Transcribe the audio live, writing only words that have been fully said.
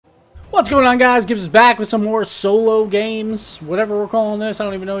What's going on, guys? Gibbs is back with some more solo games, whatever we're calling this. I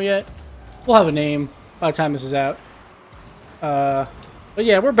don't even know yet. We'll have a name by the time this is out. But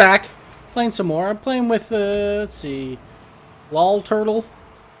yeah, we're back playing some more. I'm playing with let's see, Lol Turtle.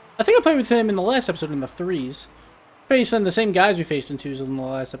 I think I played with him in the last episode in the 3s. Facing the same guys we faced in 2s in the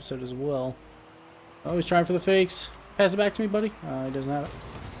last episode as well. Oh, he's trying for the fakes. Pass it back to me, buddy. He doesn't have it.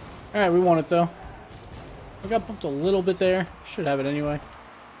 Alright, we won it though. I got bumped a little bit there. Should have it anyway.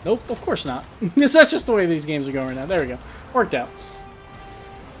 Nope, of course not. That's just the way these games are going right now. There we go. Worked out.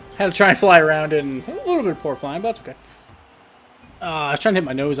 Had to try and fly around it, and a little bit of poor flying, but that's okay. I was trying to hit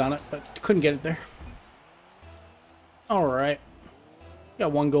my nose on it, but couldn't get it there. Alright.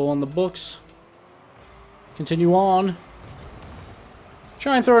 Got one goal on the books. Continue on.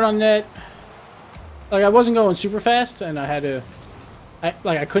 Try and throw it on net. Like, I wasn't going super fast, and I had to...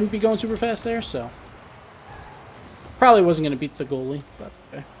 I couldn't be going super fast there, so... Probably wasn't going to beat the goalie, but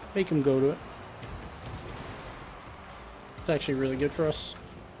okay. Make him go to it. It's actually really good for us.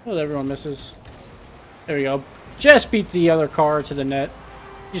 Oh, everyone misses. There we go. Just beat the other car to the net.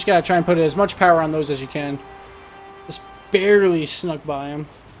 You just got to try and put as much power on those as you can. Just barely snuck by him.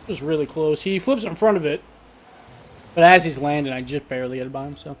 It was really close. He flips in front of it. But as he's landing, I just barely got by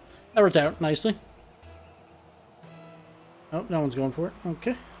him, so that worked out nicely. Oh, no one's going for it.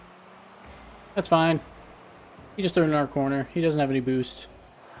 Okay. That's fine. He just threw it in our corner. He doesn't have any boost.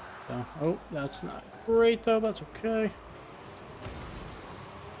 So, oh, that's not great, though. That's okay.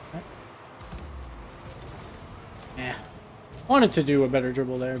 Yeah. Wanted to do a better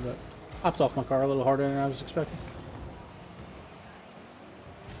dribble there, but popped off my car a little harder than I was expecting.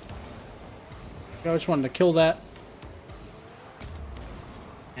 I just wanted to kill that.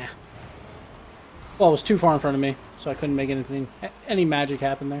 Yeah. Ball was too far in front of me, so I couldn't make any magic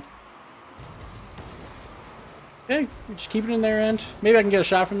happen there. Okay, just keep it in their end. Maybe I can get a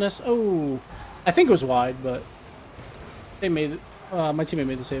shot from this. Oh, I think it was wide, but they made it. My teammate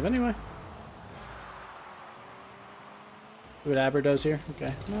made the save anyway. See what Aber does here.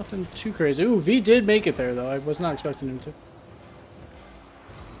 Okay, nothing too crazy. Ooh, V did make it there, though. I was not expecting him to.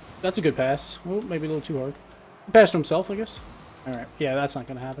 That's a good pass. Oh, maybe a little too hard. He passed to himself, I guess. All right, yeah, that's not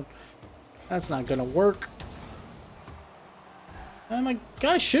going to happen. That's not going to work. My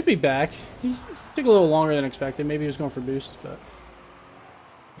guy should be back. He took a little longer than expected. Maybe he was going for boost, but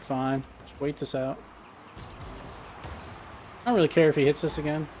fine. Just wait this out. I don't really care if he hits this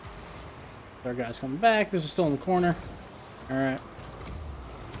again. Our guy's coming back. This is still in the corner. All right.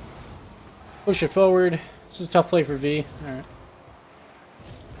 Push it forward. This is a tough play for V. All right.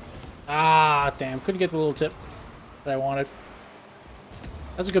 Ah, damn. Couldn't get the little tip that I wanted.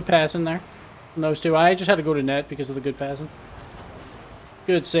 That's a good pass in there. From those two. I just had to go to net because of the good passing.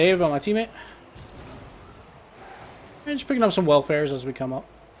 Good save on my teammate. And just picking up some welfares as we come up.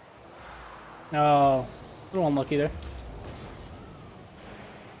 No, a little unlucky there.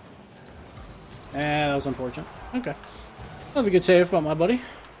 That was unfortunate. Okay. Another good save by my buddy.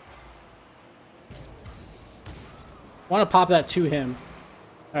 Want to pop that to him.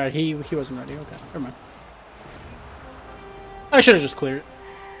 Alright, he wasn't ready. Okay, never mind. I should have just cleared it.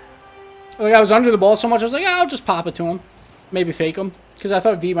 Like, I was under the ball so much, I was like, I'll just pop it to him. Maybe fake him. Because I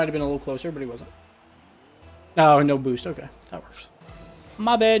thought V might have been a little closer, but he wasn't. Oh, no boost. Okay, that works.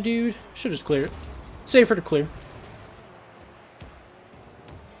 My bad, dude. Should just clear it. Safer to clear.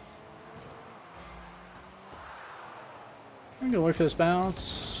 I'm gonna wait for this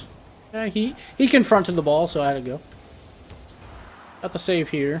bounce. Yeah, he confronted the ball, so I had to go. Got the save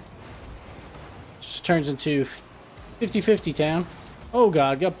here. Just turns into 50-50 town. Oh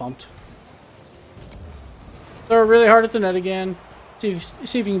god, got bumped. Throw really hard at the net again. See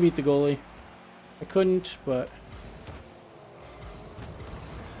if you can beat the goalie. I couldn't, but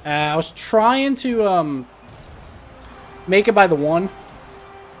I was trying to make it by the one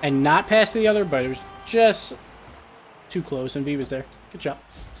and not pass to the other, but it was just too close, and V was there. Good shot.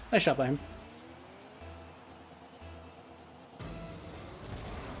 Nice shot by him.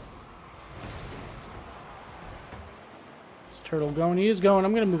 Is Turtle going? He is going.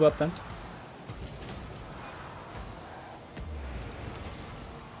 I'm going to move up then.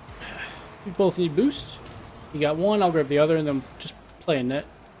 We both need boost. You got one, I'll grab the other, and then just play a net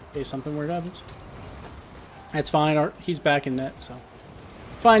in case something weird happens. That's fine. He's back in net, so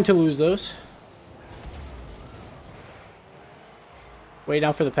fine to lose those. Wait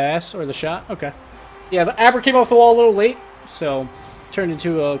out for the pass or the shot. Okay. Yeah, the Aber came off the wall a little late, so turned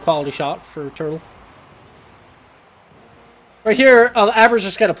into a quality shot for Turtle. Right here, Aber's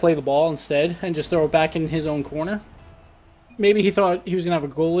just got to play the ball instead and just throw it back in his own corner. Maybe he thought he was going to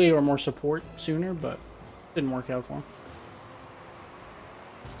have a goalie or more support sooner, but didn't work out for him.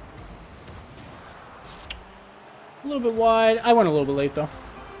 A little bit wide. I went a little bit late, though.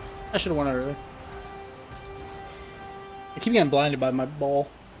 I should have went out early. I keep getting blinded by my ball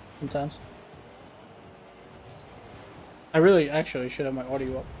sometimes. I really, actually, should have my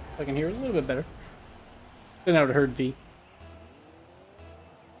audio up so I can hear it a little bit better. Then I would have heard V.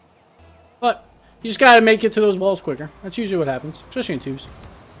 But you just gotta make it to those balls quicker. That's usually what happens, especially in twos.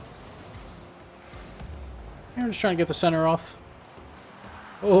 I'm just trying to get the center off.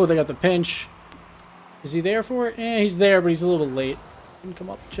 Oh, they got the pinch. Is he there for it? Eh, he's there, but he's a little bit late. Didn't come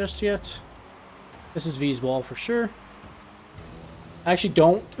up just yet. This is V's ball for sure. I actually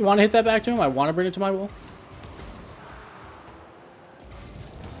don't want to hit that back to him. I want to bring it to my wall.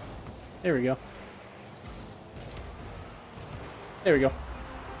 There we go. There we go.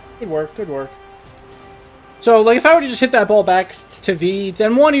 Good work, good work. So, like, if I were to just hit that ball back to V,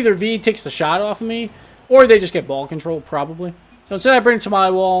 then either V takes the shot off of me, or they just get ball control, probably. So instead I bring it to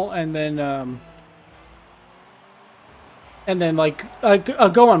my wall, and then like, I'll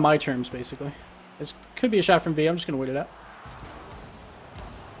go on my terms, basically. This could be a shot from V. I'm just going to wait it out.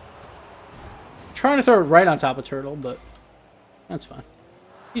 I'm trying to throw it right on top of Turtle, but that's fine.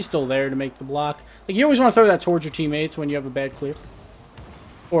 He's still there to make the block. Like, you always want to throw that towards your teammates when you have a bad clear.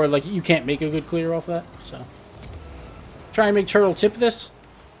 Or, like, you can't make a good clear off that, so. Try and make Turtle tip this.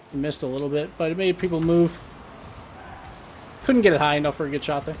 He missed a little bit, but it made people move. Couldn't get it high enough for a good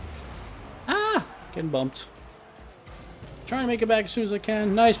shot there. Ah! Getting bumped. Trying to make it back as soon as I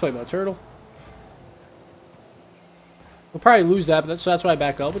can. Nice play by Turtle. We'll probably lose that, but that's why I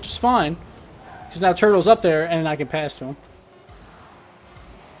back up, which is fine. Because now Turtle's up there, and I can pass to him.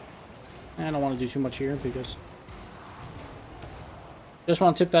 I don't want to do too much here, because... Just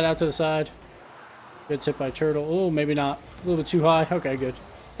want to tip that out to the side. Good tip by Turtle. Oh, maybe not. A little bit too high. Okay, good.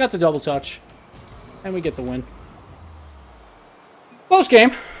 Got the double touch. And we get the win. Close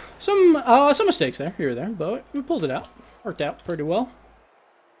game. Some mistakes there, here or there, but we pulled it out. Worked out pretty well.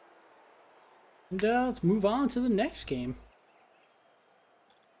 And let's move on to the next game.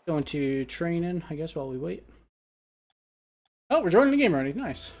 Going to training, I guess, while we wait. Oh, we're joining the game already.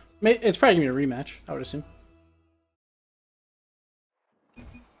 Nice. It's probably going to be a rematch, I would assume.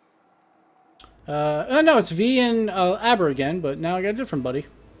 No, it's V and Aber again, but now I got a different buddy.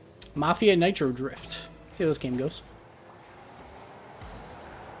 Mafia Nitro Drift. See how this game goes.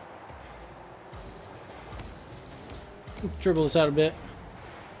 Dribble this out a bit.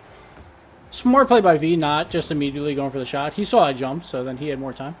 Smart play by V, not just immediately going for the shot. He saw I jumped, so then he had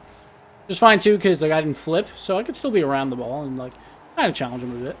more time. Just fine, too, because the guy didn't flip, so I could still be around the ball and, like, kind of challenge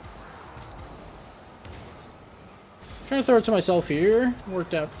him a bit. Trying to throw it to myself here.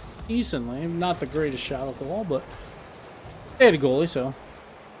 Worked out decently. Not the greatest shot off the wall, but they had a goalie, so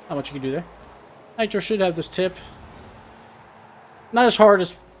not much you can do there. Nitro should have this tip. Not as hard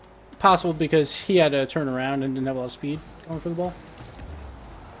as possible because he had to turn around and didn't have a lot of speed going for the ball.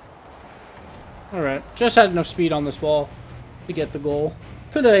 Alright, just had enough speed on this ball to get the goal.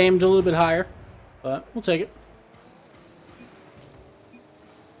 Could have aimed a little bit higher, but we'll take it.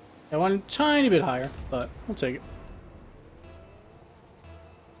 I went a tiny bit higher, but we'll take it.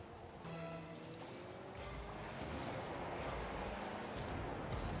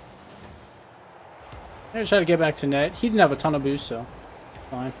 I just had to get back to net. He didn't have a ton of boost, so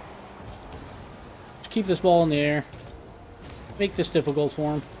fine. Just keep this ball in the air. Make this difficult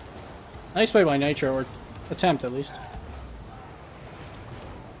for him. Nice play by Nitro, or attempt at least.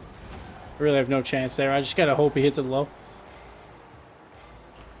 I really have no chance there. I just gotta hope he hits it low.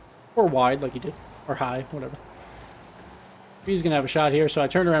 Or wide, like he did. Or high, whatever. He's gonna have a shot here, so I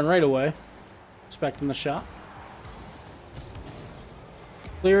turned around right away. Expecting the shot.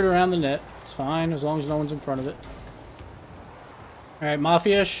 Cleared around the net. It's fine, as long as no one's in front of it. Alright,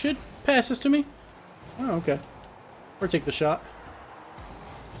 Mafia should pass this to me. Oh, okay. Or take the shot.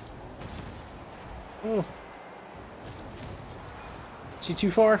 Oh. Is he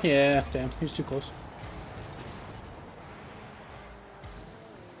too far? Yeah, damn. He was too close.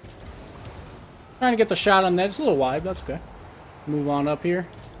 Trying to get the shot on that. It's a little wide, but that's okay. Move on up here.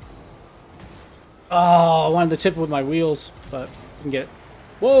 Oh, I wanted to tip it with my wheels, but didn't get it.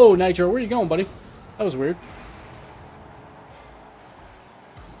 Whoa, Nitro, where are you going, buddy? That was weird.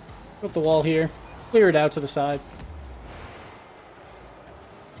 Put the wall here. Clear it out to the side.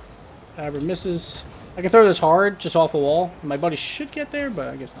 Aber misses. I can throw this hard, just off the wall. My buddy should get there, but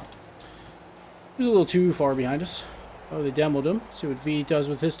I guess not. He was a little too far behind us. Oh, they demoed him. See what V does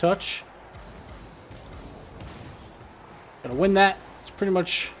with his touch. Gotta win that. It's pretty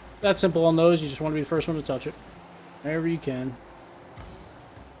much that simple on those. You just want to be the first one to touch it. Wherever you can.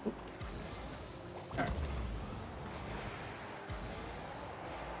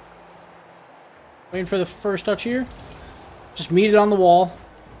 Waiting for the first touch here. Just meet it on the wall.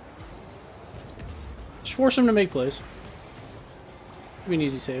 Just force him to make plays. Be an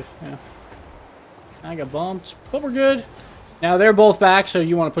easy save, yeah. I got bumped, but we're good. Now they're both back, so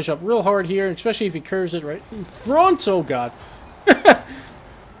you want to push up real hard here, especially if he curves it right in front. Oh, God.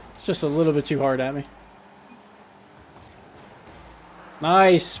 It's just a little bit too hard at me.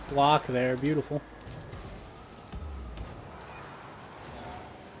 Nice block there. Beautiful.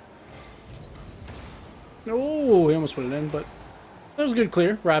 Oh, he almost put it in, but that was a good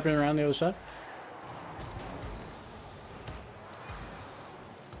clear, wrapping it around the other side.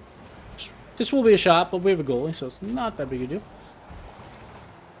 This will be a shot, but we have a goalie, so it's not that big a deal.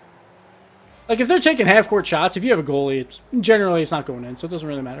 Like, if they're taking half-court shots, if you have a goalie, generally it's not going in, so it doesn't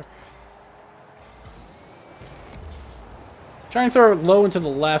really matter. Try and throw it low into the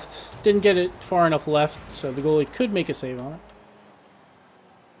left. Didn't get it far enough left, so the goalie could make a save on it.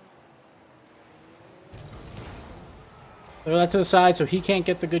 Throw that to the side so he can't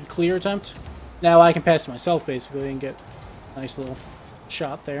get the good clear attempt. Now I can pass to myself, basically, and get a nice little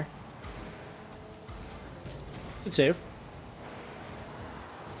shot there. Good save.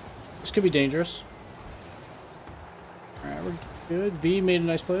 This could be dangerous. Alright, we're good. V made a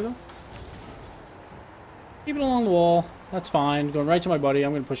nice play, though. Keep it along the wall. That's fine. Going right to my buddy.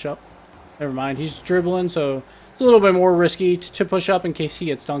 I'm going to push up. Never mind. He's dribbling, so it's a little bit more risky to push up in case he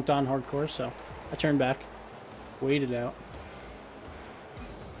gets dunked on hardcore. So I turn back. Wait it out.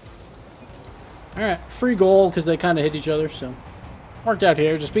 Alright. Free goal because they kind of hit each other. So worked out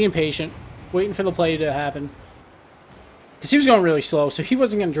here. Just being patient. Waiting for the play to happen. Because he was going really slow, so he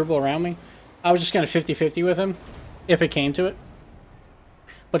wasn't going to dribble around me. I was just going to 50-50 with him, if it came to it.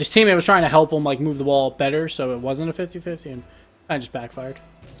 But his teammate was trying to help him, like, move the ball better, so it wasn't a 50-50, and I just backfired.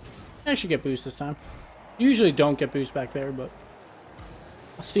 I should get boost this time. Usually don't get boost back there, but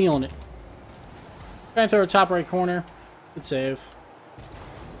I was feeling it. Trying to throw a top right corner. Good save.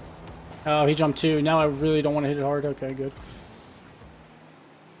 Oh, he jumped too. Now I really don't want to hit it hard. Okay, good.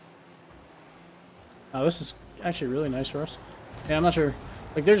 Oh, this is actually really nice for us. Yeah, I'm not sure.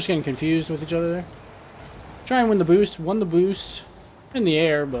 Like, they're just getting confused with each other there. Try and win the boost. Won the boost in the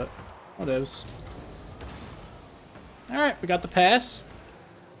air, but whatevs. Alright, we got the pass.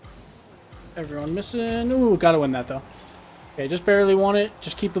 Everyone missing. Ooh, gotta win that, though. Okay, just barely won it.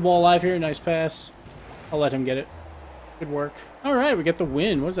 Just keep the ball alive here. Nice pass. I'll let him get it. Good work. Alright, we get the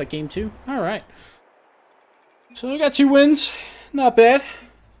win. What is that, game 2? Alright. So, we got 2 wins. Not bad.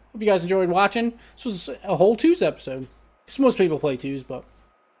 Hope you guys enjoyed watching. This was a whole 2s episode. Because most people play 2s, but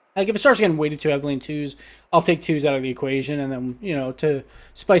like if it starts getting weighted too heavily in 2s, I'll take 2s out of the equation and then, you know, to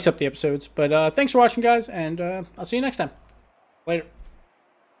spice up the episodes. But thanks for watching, guys, and I'll see you next time. Later.